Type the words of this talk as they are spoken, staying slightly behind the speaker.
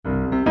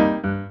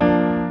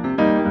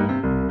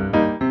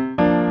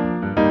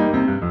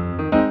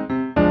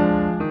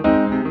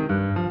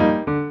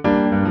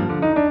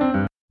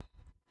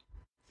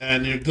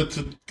and you're good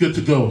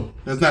to go.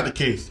 That's not the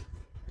case.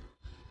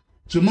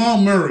 Jamal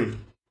Murray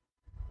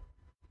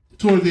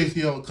tore the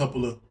ACL a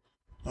couple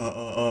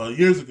of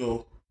years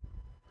ago,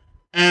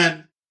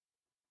 and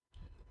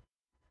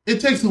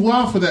it takes a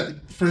while for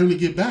him to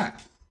get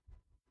back.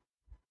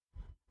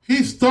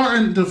 He's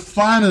starting to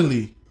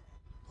finally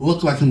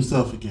look like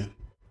himself again.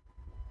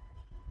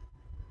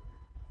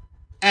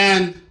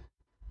 And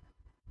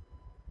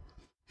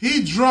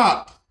he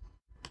dropped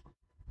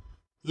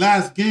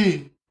last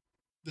game,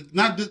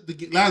 not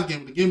the last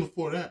game, the game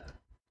before that.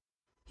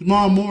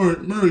 Jamal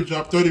Murray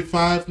dropped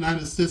 35, 9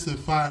 assists, and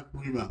 5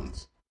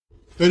 rebounds.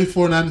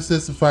 34, 9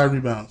 assists, and 5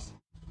 rebounds.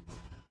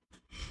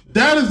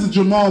 That is the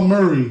Jamal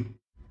Murray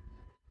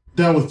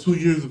that was 2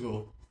 years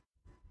ago.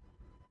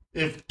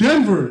 If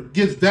Denver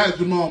gets that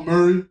Jamal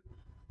Murray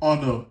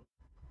on a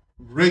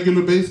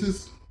regular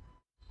basis,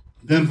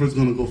 Denver's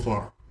going to go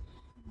far.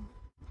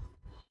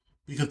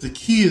 Because the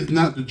key is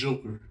not the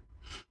Joker.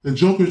 The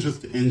Joker is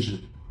just the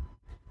engine.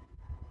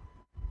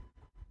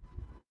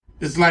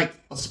 It's like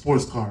a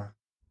sports car.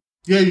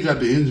 Yeah, you got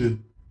the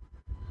engine.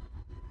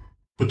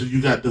 But do you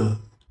got the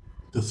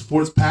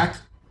sports pack?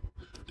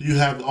 Do you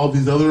have all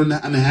these other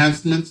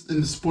enhancements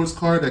in the sports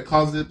car that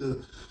cause it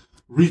to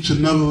reach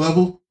another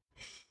level?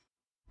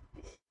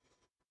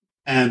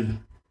 And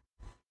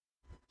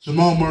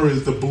Jamal Murray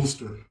is the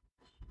booster,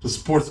 the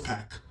sports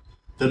pack,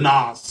 the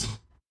NOS.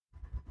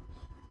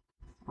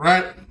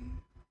 Right?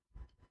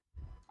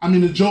 I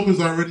mean, the Joker's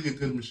already a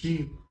good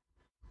machine.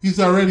 He's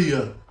already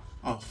a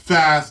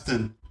fast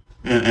and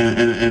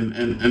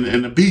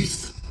a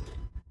beast.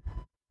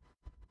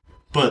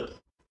 But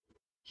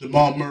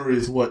Jamal Murray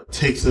is what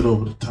takes it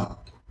over the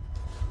top.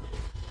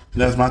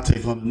 And that's my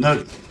take on the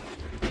Nuggets.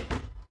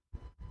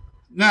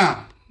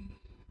 Now,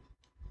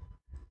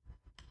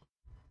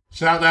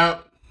 shout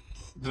out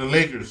to the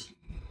Lakers.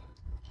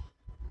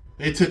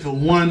 They took a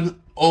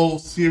 1-0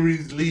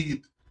 series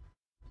lead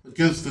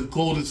against the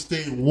Golden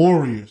State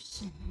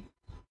Warriors.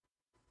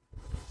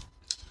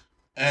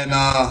 And,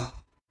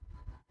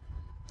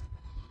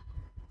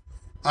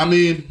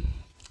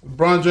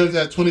 LeBron James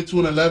had 22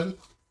 and 11.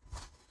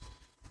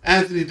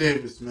 Anthony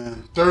Davis,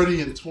 man,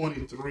 30 and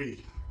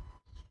 23.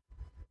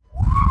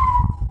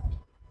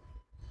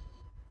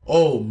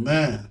 Oh,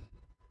 man.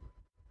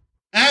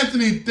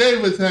 Anthony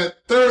Davis had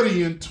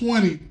 30 and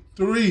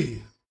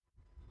 23.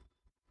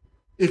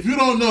 If you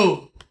don't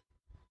know,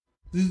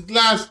 the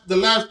last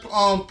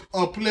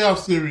playoff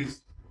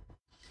series,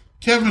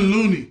 Kevin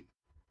Looney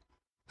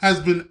has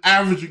been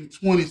averaging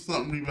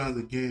 20-something rebounds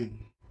a game.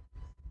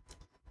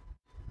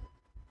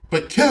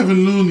 But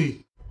Kevin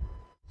Looney,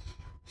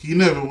 he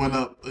never went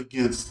up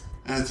against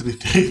Anthony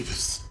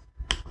Davis.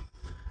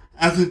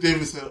 Anthony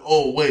Davis said,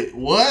 "Oh wait,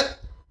 what?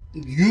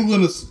 You're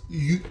gonna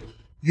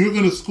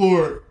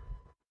score?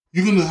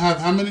 You're gonna have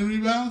how many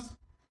rebounds?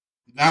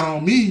 Not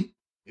on me.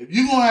 If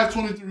you're gonna have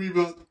 23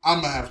 rebounds,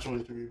 I'm gonna have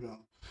 23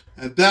 rebounds."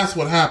 And that's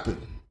what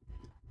happened.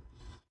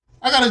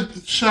 I gotta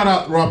shout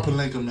out Rob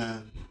Pelinka,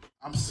 man.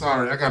 I'm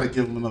sorry, I gotta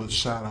give him another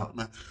shout out,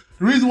 man.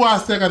 The reason why I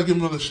say I gotta give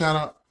him another shout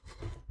out,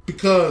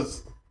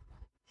 because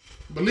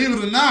believe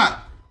it or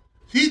not,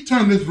 he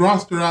turned this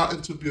roster out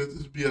into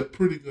be a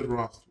pretty good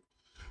roster.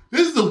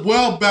 This is a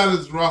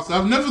well-balanced roster.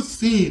 I've never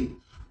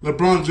seen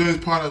LeBron James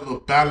part of a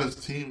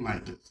balanced team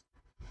like this.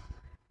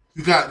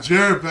 You got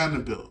Jared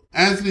Vanderbilt,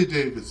 Anthony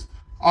Davis,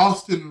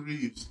 Austin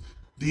Reeves,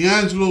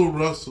 D'Angelo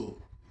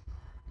Russell,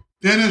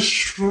 Dennis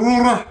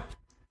Schroeder,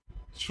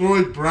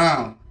 Troy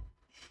Brown,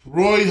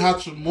 Roy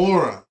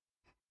Hachimura,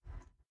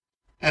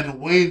 and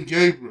Wayne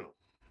Gabriel.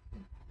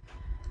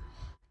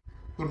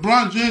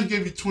 LeBron James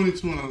gave you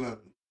 22 and 11.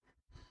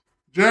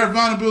 Jared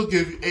Vanderbilt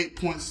gave you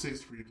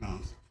 8.6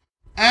 rebounds.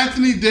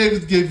 Anthony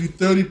Davis gave you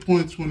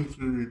 30.23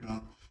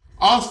 rebounds.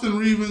 Austin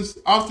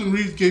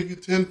Reeves gave you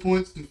 10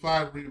 points and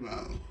 5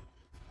 rebounds.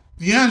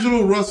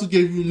 D'Angelo Russell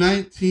gave you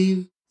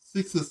 19,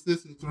 6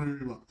 assists and 3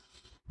 rebounds.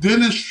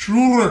 Dennis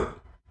Schroeder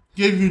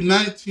gave you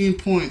 19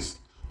 points,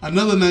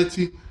 another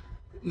 19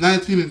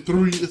 and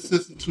 3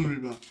 assists and 2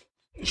 rebounds.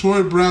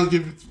 Troy Brown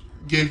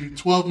gave you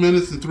 12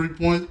 minutes and 3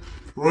 points.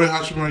 Roy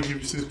Hachimura gave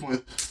you 6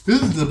 points.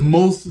 This is the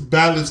most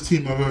balanced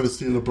team I've ever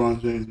seen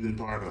LeBron James be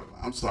part of.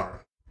 I'm sorry.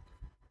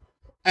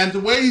 And the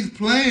way he's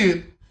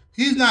playing,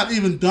 he's not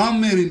even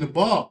dominating the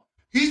ball.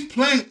 He's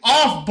playing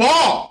off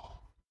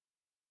ball.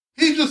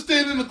 He just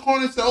stayed in the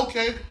corner and said,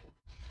 okay.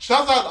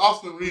 Shout out to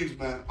Austin Reeves,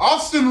 man.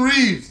 Austin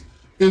Reeves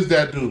is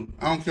that dude.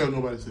 I don't care what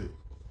nobody says.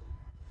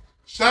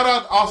 Shout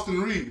out to Austin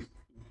Reeves.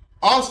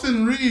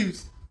 Austin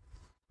Reeves,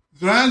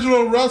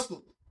 D'Angelo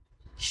Russell,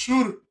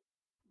 shooter.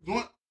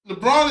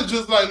 LeBron is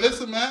just like,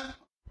 listen, man,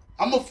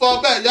 I'm going to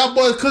fall back. Y'all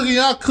boys cooking,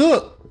 y'all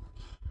cook.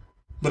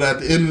 But at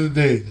the end of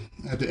the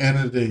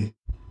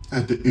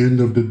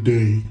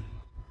day,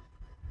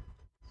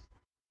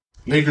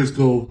 Lakers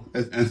go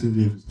as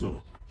Anthony Davis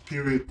go.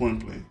 Period,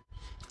 point blank.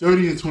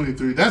 30 and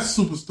 23. That's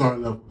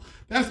superstar level.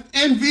 That's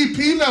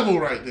MVP level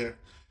right there.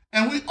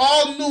 And we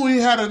all knew he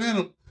had it in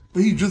him,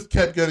 but he just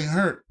kept getting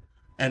hurt.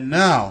 And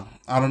now,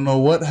 I don't know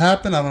what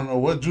happened. I don't know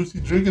what juice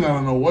he's drinking. I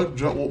don't know what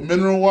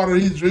mineral water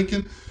he's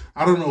drinking.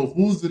 I don't know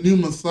who's the new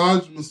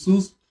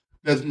masseuse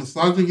that's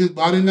massaging his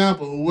body now,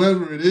 but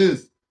whoever it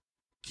is,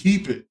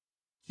 keep it.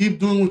 Keep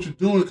doing what you're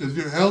doing because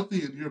you're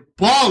healthy and you're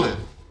balling.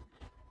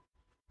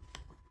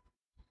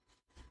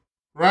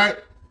 Right?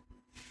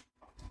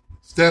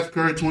 Steph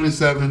Curry,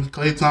 27.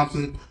 Klay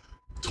Thompson,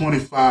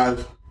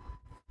 25.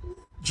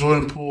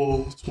 Jordan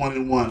Poole,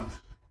 21.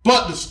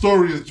 But the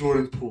story is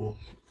Jordan Poole.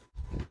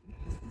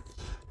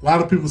 A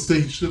lot of people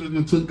say he shouldn't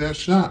have took that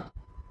shot.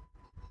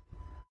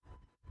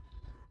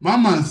 My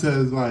mindset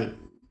is like,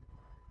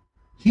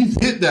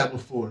 he's hit that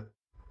before.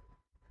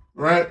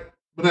 Right?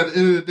 But at the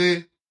end of the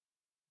day,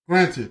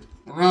 granted,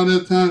 around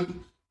that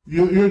time,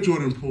 you're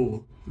Jordan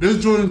Poole.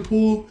 There's Jordan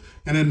Poole,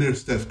 and then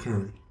there's Steph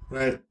Curry.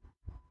 Right?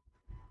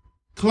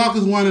 Clock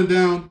is winding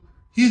down.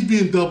 He's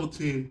being double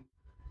teamed.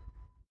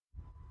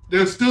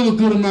 There's still a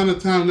good amount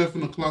of time left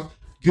on the clock.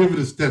 Give it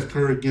to Steph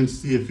Curry again,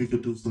 see if he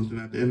could do something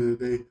at the end of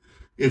the day.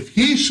 If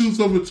he shoots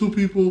over two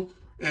people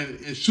and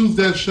shoots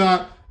that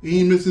shot and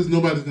he misses,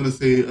 nobody's going to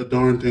say a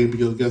darn thing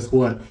because guess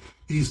what?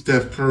 He's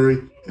Steph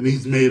Curry and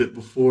he's made it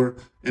before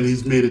and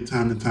he's made it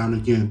time and time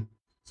again.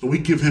 So we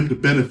give him the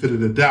benefit of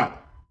the doubt.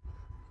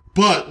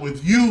 But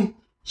with you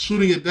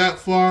shooting it that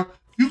far,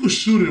 you could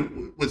shoot it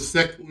in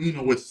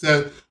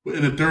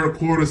the third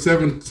quarter,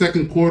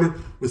 second quarter,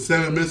 with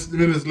 7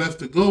 minutes left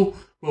to go.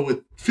 But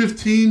with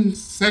 15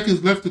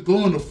 seconds left to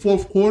go in the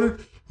fourth quarter,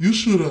 you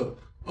shoot a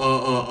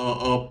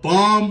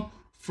bomb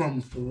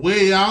from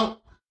way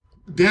out,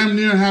 damn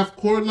near half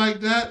court like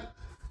that,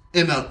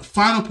 in the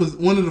final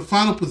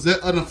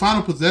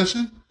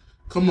possession.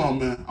 Come on,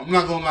 man. I'm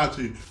not gonna lie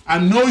to you. I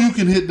know you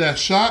can hit that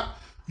shot.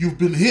 You've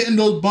been hitting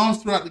those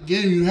bombs throughout the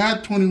game. You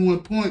had 21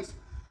 points,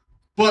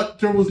 but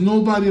there was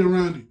nobody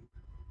around you.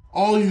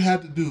 All you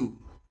had to do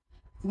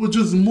was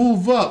just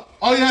move up.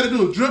 All you had to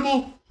do was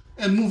dribble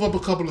and move up a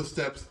couple of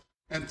steps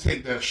and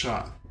take that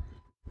shot.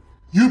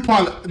 You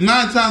probably,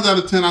 9 times out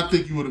of 10, I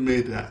think you would have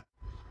made that.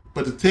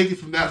 But to take it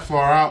from that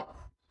far out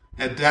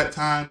at that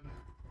time,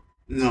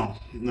 no.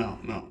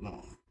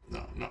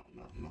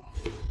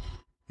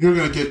 You're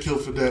going to get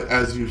killed for that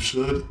as you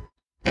should,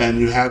 and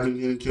you have been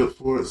getting killed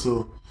for it.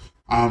 So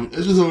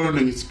it's just a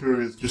learning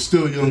experience. You're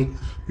still young.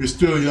 You're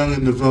still young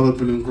and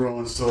developing and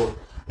growing. So,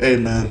 hey,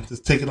 man,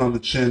 just take it on the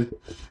chin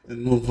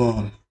and move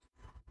on.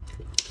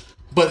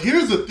 But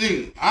here's the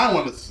thing I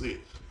want to see.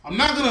 I'm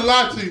not going to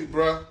lie to you,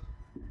 bro.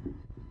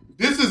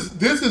 This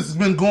has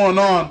been going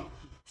on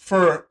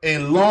for a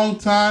long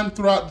time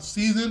throughout the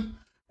season,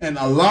 and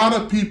a lot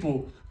of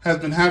people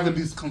have been having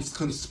these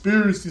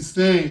conspiracies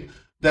saying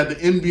that the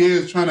NBA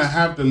is trying to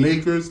have the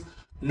Lakers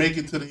make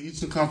it to the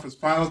Eastern Conference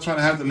Finals, trying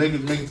to have the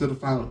Lakers make it to the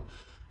finals.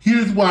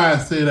 Here's why I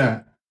say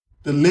that.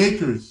 The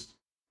Lakers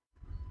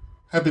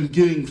have been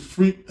getting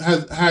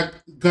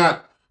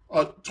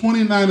got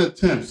 29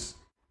 attempts.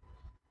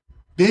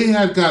 They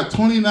had got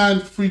 29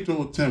 free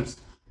throw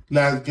attempts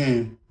last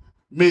game.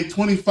 Made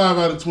 25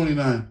 out of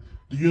 29.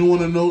 Do you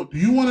want to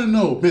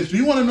know, Mitch, do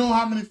you want to know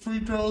how many free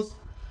throws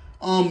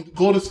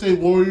Golden State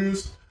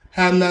Warriors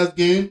had last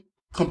game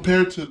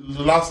compared to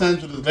the Los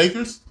Angeles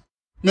Lakers?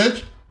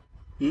 Mitch?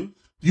 Do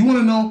you want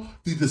to know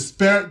the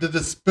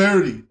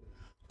disparity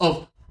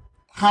of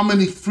how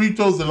many free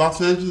throws the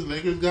Los Angeles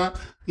Lakers got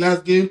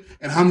last game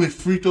and how many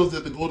free throws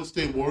that the Golden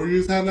State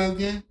Warriors had last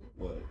game?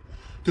 What?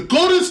 The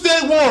Golden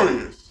State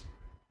Warriors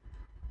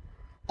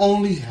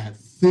only had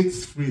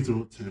 6 free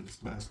throw attempts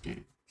last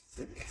game.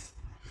 6.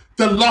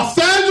 The Los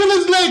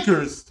Angeles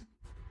Lakers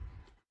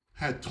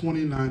had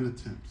 29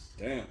 attempts.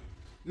 Damn.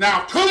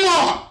 Now, come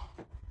on!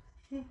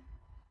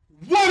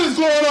 What is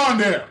going on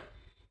there?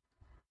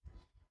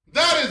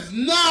 That is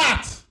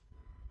not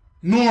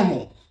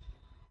normal.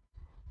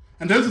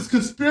 And there's this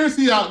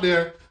conspiracy out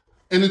there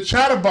in the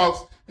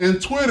chatterbox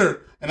and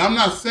Twitter, and I'm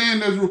not saying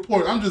there's a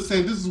report. I'm just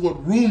saying this is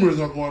what rumors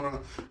are going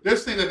on. They're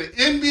saying that the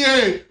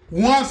NBA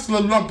wants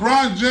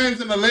LeBron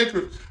James and the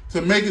Lakers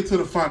to make it to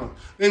the final.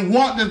 They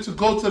want them to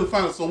go to the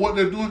final. So what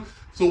they're doing,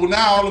 so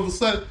now all of a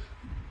sudden,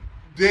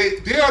 they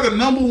are the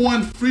number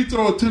one free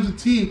throw attempted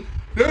team.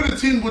 They're the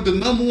team with the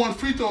number one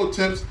free throw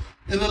attempts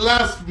in the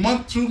last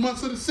 2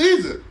 months of the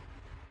season.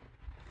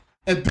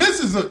 And this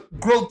is a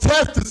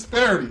grotesque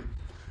disparity.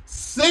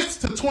 6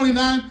 to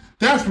 29,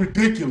 that's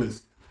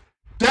ridiculous.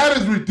 That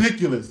is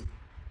ridiculous.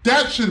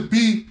 There should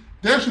be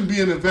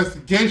an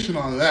investigation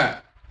on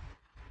that.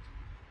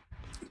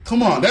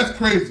 Come on, that's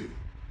crazy.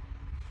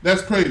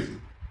 That's crazy.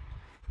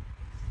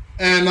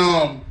 And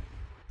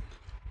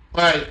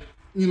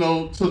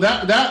so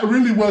that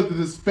really was the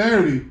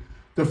disparity.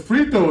 The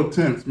free throw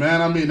attempts,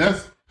 man. I mean,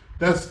 that's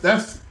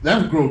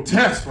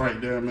grotesque right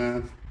there,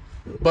 man.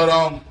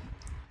 But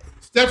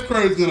Steph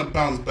Curry's gonna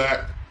bounce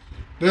back.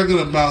 They're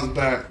gonna bounce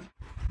back.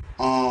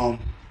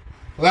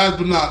 Last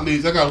but not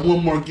least, I got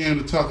one more game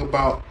to talk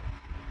about,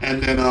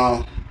 and then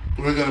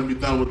we're gonna be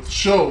done with the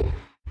show.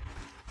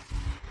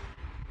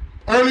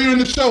 Earlier in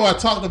the show, I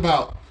talked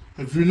about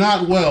if you're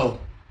not well,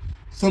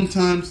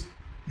 sometimes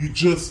you're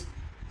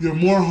doing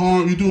more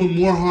harm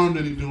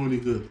than you do any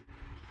good.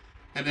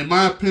 And in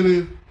my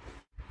opinion,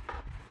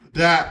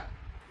 that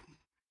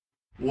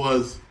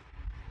was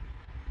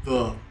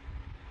the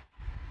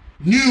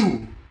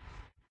new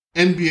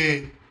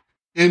NBA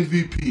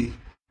MVP,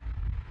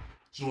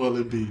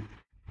 Joel Embiid.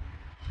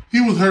 He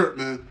was hurt,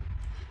 man.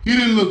 He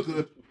didn't look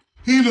good.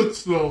 He looked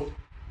slow.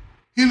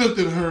 He looked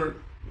hurt.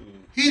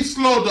 He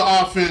slowed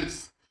the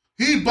offense.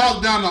 He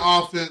bogged down the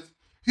offense.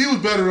 He was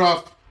better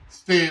off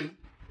staying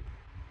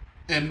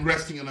and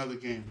resting another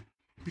game.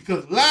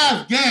 Because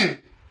last game,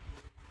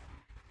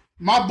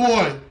 my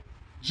boy,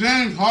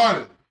 James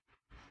Harden,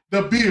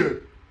 the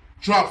beard,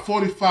 dropped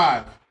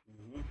 45.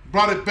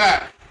 Brought it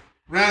back.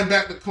 Ran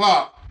back the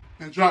clock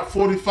and dropped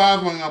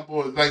 45 on our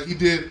boys like he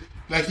did,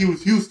 like he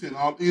was Houston.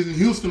 He's in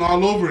Houston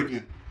all over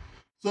again.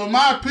 So in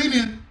my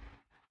opinion,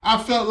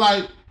 I felt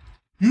like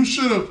you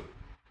should have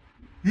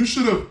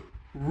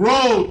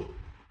rode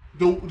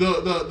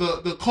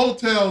the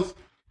coattails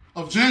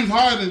of James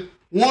Harden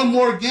one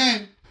more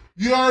game.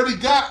 You already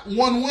got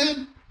one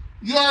win.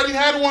 You already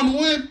had one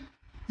win.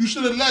 You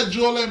should have let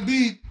Joel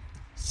Embiid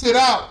sit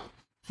out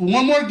for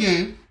one more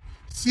game.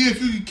 See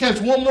if you can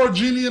catch one more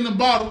genie in the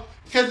bottle.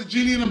 Catch the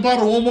genie in the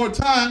bottle one more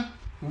time.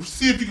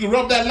 See if you can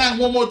rub that lamp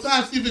one more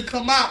time. See if it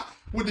come out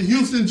with the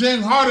Houston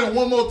James Harden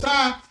one more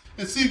time.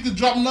 And see if you can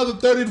drop another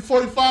 30 to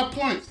 45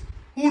 points.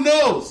 Who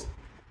knows?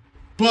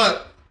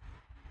 But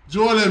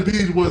Joel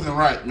Embiid wasn't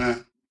right,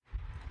 man.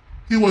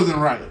 He wasn't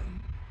right.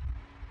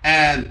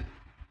 And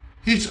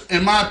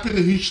in my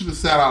opinion, he should have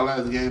sat out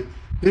last game.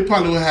 They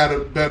probably would have had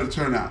a better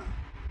turnout.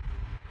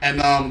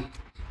 And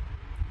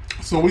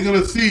so we're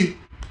going to see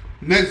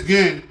next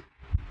game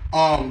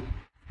how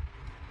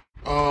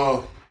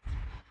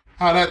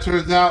that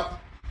turns out.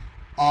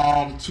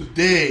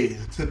 Today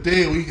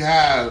we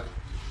have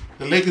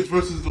the Lakers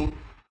versus the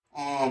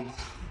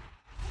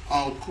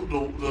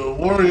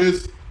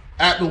Warriors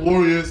at the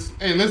Warriors.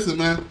 Hey, listen,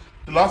 man,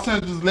 the Los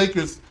Angeles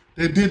Lakers,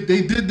 they did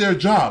their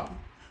job.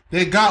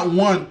 They got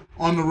one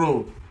on the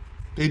road.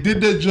 They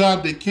did their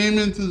job. They came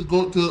in to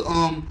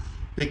Golden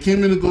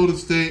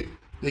State.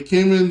 They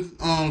came in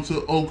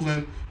to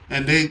Oakland,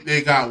 and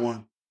they got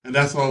one. And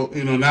that's all.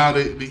 Now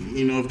they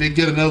if they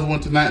get another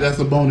one tonight, that's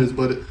a bonus.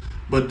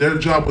 But their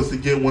job was to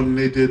get one, and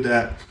they did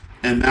that.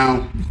 And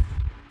now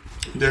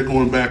they're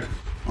going back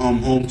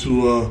home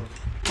to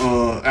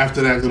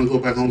after that, going to go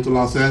back home to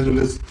Los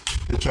Angeles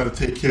and try to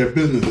take care of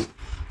business.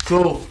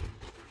 So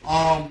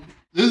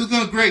this is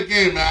a great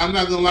game, man. I'm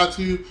not gonna lie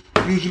to you.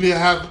 Usually I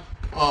have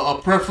a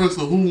preference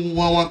of who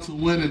I want to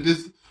win, and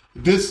this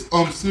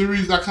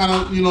series I kind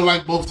of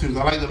like both teams.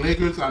 I like the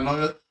Lakers. I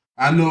know.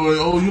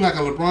 Oh, you like a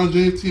LeBron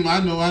James team? I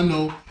know.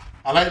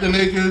 I like the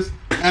Lakers,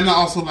 and I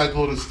also like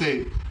Golden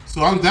State.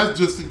 So that's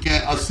just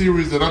again a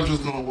series that I'm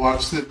just gonna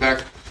watch, sit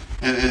back,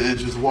 and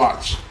just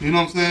watch. You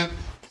know what I'm saying?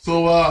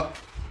 So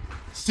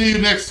see you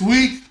next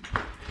week.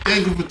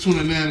 Thank you for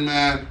tuning in,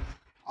 man.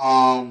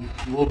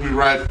 We'll be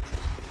right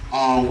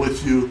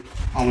with you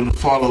in the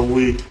following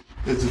week.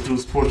 It's the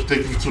Deuce Sports.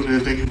 Thank you for tuning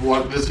in. Thank you for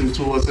listening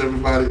to us,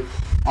 everybody,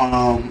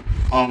 on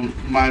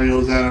Miami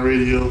Hosanna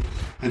Radio,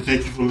 and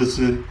thank you for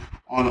listening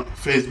on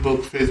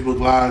Facebook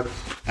Live,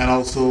 and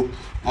also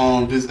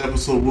this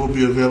episode will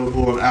be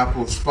available on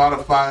Apple and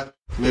Spotify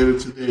later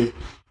today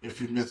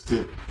if you missed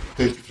it.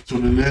 Thank you for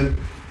tuning in.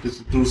 This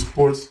is the Deuce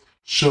Sports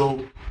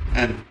Show,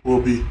 and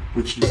we'll be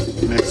with you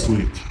next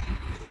week.